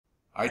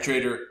Hi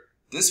trader,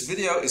 this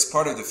video is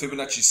part of the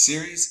Fibonacci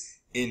series.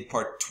 In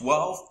part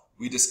 12,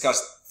 we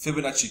discussed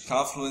Fibonacci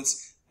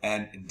Confluence,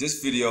 and in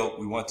this video,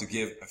 we want to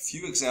give a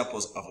few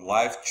examples of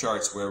live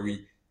charts where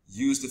we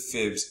use the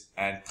Fibs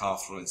and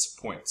Confluence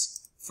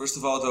points. First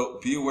of all though,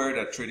 be aware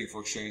that trading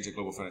for exchange and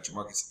global financial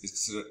markets is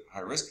considered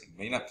high risk and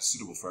may not be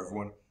suitable for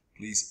everyone.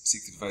 Please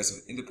seek the advice of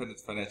an independent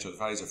financial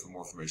advisor for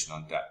more information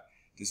on that.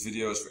 This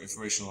video is for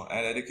informational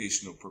and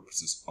educational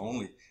purposes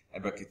only,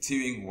 and by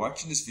continuing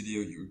watching this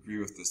video, you agree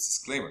with this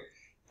disclaimer,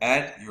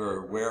 and you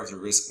are aware of the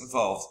risk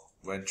involved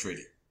when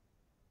trading.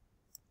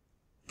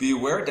 Be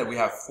aware that we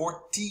have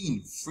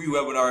 14 free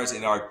webinars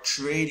in our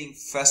trading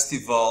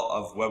festival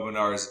of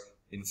webinars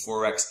in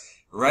Forex.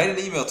 Write an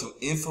email to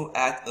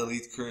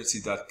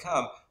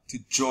info@elitecurrency.com to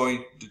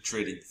join the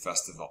trading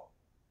festival.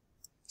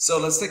 So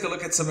let's take a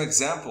look at some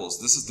examples.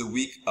 This is the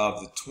week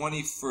of the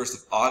 21st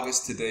of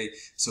August today.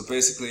 So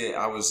basically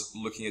I was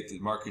looking at the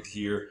market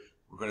here.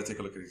 We're going to take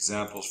a look at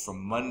examples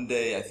from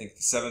Monday, I think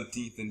the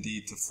 17th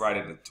indeed, to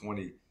Friday the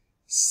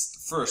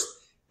 21st.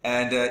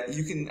 And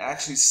you can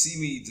actually see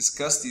me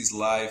discuss these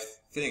live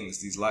things,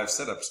 these live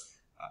setups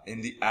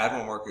in the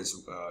Admiral Markets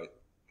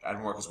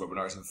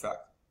webinars, in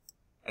fact.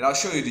 And I'll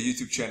show you the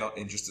YouTube channel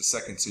in just a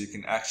second so you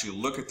can actually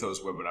look at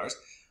those webinars.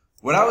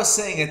 What I was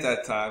saying at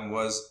that time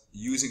was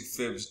using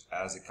Fibs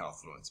as a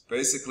confluence.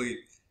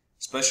 Basically,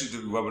 especially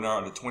the webinar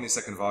on the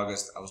 22nd of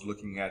August, I was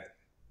looking at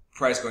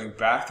price going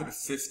back to the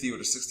 50 or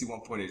the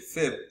 61.8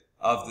 Fib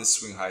of this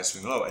swing high,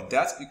 swing low. And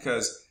that's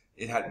because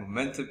it had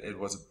momentum, it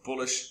was a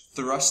bullish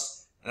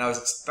thrust, and I was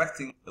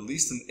expecting at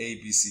least an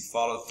ABC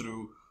follow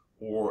through,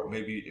 or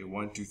maybe a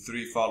 1, 2,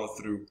 3 follow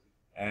through,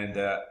 and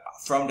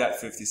from that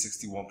 50,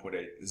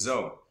 61.8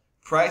 zone.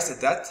 Price at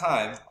that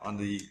time on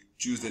the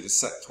Tuesday the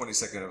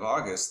 22nd of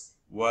August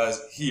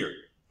was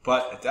here,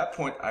 but at that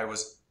point I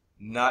was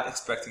not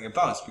expecting a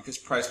bounce because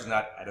price was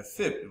not at a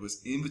Fib. It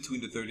was in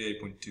between the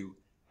 38.2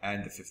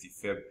 and the 50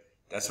 Fib.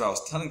 That's why I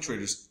was telling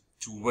traders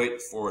to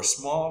wait for a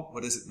small,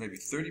 maybe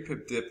 30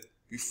 pip dip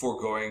before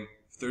going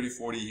 30,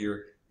 40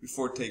 here,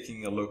 before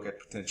taking a look at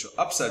potential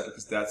upside,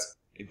 because that's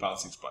a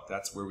bouncing spot.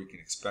 That's where we can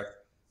expect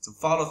some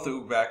follow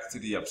through back to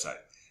the upside.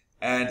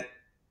 And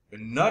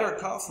another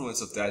confluence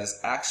of that is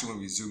actually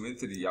when we zoom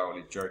into the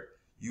hourly chart,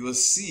 you will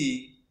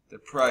see the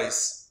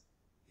price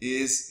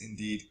is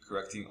indeed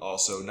correcting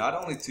also, not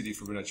only to the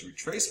Fibonacci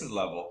retracement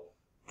level,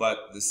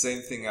 but the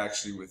same thing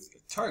actually with a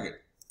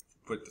target.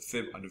 If you put the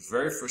Fib on the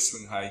very first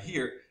swing high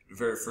here, the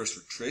very first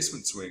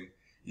retracement swing,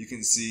 you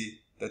can see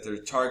that there are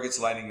targets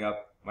lining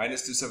up,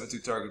 minus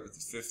 272 target with the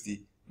 50,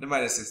 and the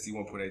minus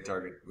 61.8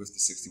 target with the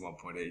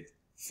 61.8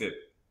 Fib.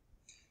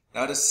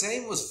 Now the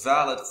same was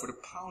valid for the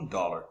pound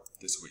dollar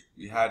this week.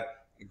 We had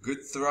a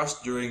good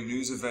thrust during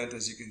news event,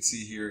 as you can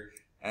see here,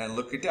 and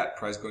look at that,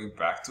 price going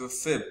back to a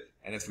Fib.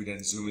 And if we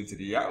then zoom into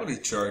the hourly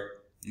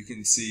chart, you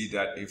can see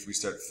that if we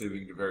start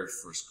fibbing the very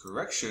first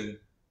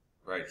correction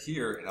right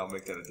here, and I'll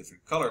make that a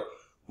different color,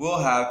 we'll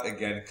have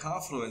again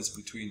confluence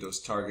between those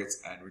targets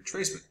and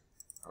retracement.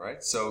 All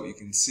right, so you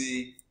can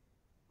see,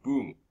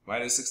 boom,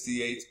 minus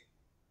 68,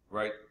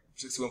 right,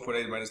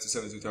 61.8 minus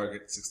 272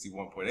 target,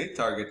 61.8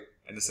 target,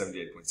 and the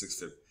 78.6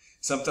 Fib.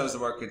 Sometimes the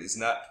market is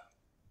not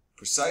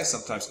precise,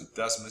 sometimes it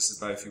does miss it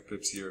by a few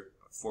pips here,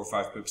 4 or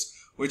 5 pips,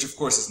 which of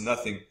course is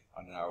nothing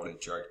on an hourly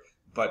chart,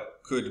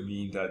 but could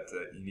mean that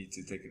you need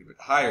to take it a bit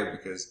higher,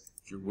 because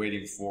if you're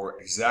waiting for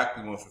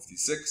exactly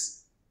 156,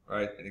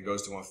 right, and it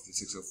goes to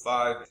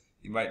 156.05,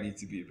 you might need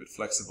to be a bit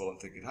flexible and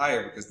take it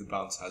higher because the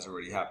bounce has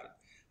already happened.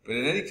 But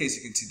in any case,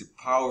 you can see the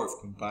power of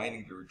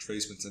combining the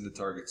retracements and the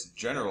targets in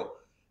general,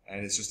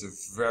 and it's just a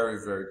very,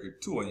 very good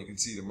tool. And you can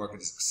see the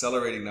market is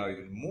accelerating now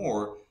even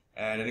more,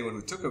 and anyone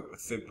who took a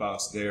Fib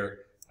bounce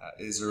there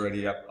is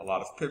already up a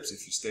lot of pips.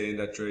 If you stay in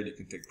that trade, you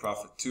can take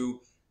profit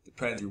too.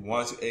 Depends if you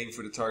want to aim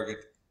for the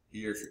target.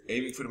 Here, if you're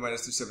aiming for the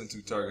minus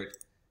 272 target,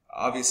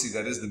 obviously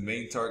that is the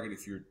main target.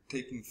 If you're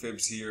taking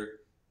Fibs here,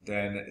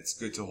 then it's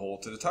good to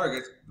hold to the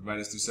target, the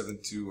minus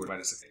 272 or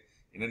minus 8.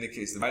 In any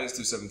case, the minus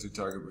 272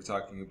 target, we're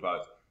talking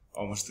about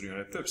almost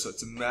 300 pips. So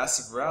it's a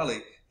massive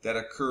rally that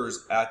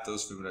occurs at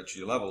those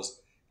Fibonacci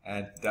levels,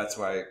 and that's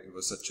why it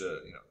was such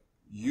a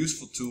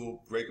useful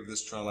tool, break of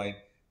this trend line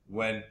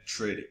when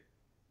trading.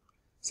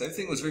 Same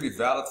thing was really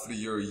valid for the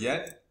Euro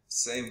Yen.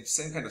 Same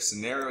kind of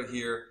scenario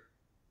here.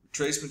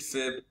 Retracement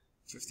Fib,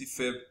 50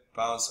 Fib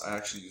bounce. I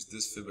actually used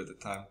this Fib at the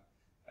time,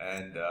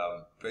 and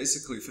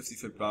basically 50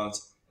 Fib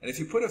bounce. And if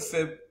you put a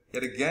Fib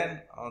yet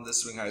again on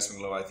this swing high,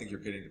 swing low, I think you're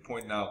getting the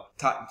point now,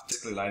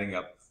 basically lining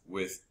up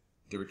with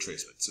the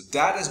retracement. So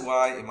that is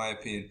why, in my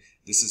opinion,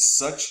 this is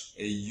such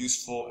a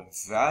useful and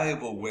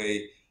valuable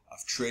way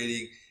of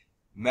trading,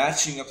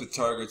 matching up the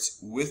targets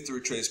with the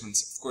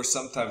retracements. Of course,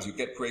 sometimes you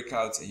get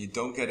breakouts and you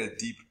don't get a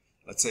deep,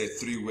 let's say a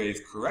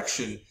 3-wave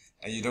correction,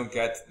 and you don't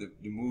get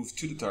the move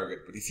to the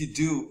target. But if you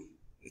do,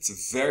 it's a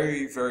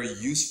very, very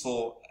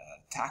useful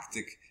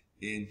tactic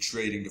in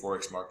trading the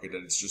Forex market,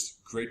 and it's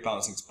just great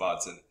bouncing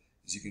spots. And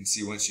as you can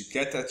see, once you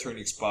get that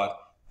turning spot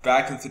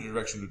back into the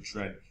direction of the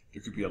trend,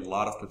 there could be a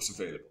lot of pips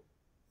available.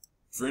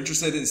 If you're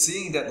interested in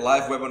seeing that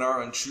live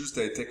webinar on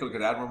Tuesday, take a look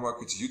at Admiral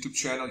Markets YouTube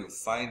channel. You'll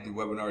find the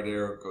webinar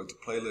there. Go to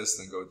playlist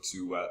and go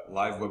to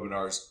live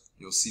webinars.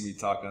 You'll see me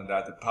talking on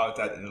that, about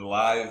that in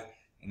live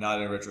and not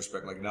in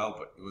retrospect like now,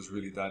 but it was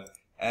really done.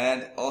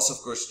 And also, of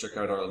course, check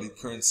out our Elite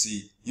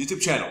Currency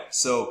YouTube channel.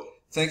 So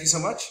thank you so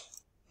much.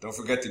 Don't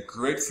forget the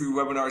great free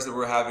webinars that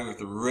we're having with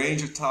a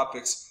range of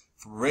topics,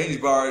 from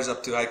range bars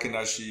up to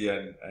Fibonacci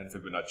and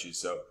Fibonacci.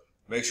 So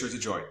make sure to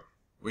join.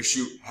 Wish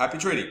you happy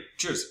trading.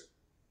 Cheers.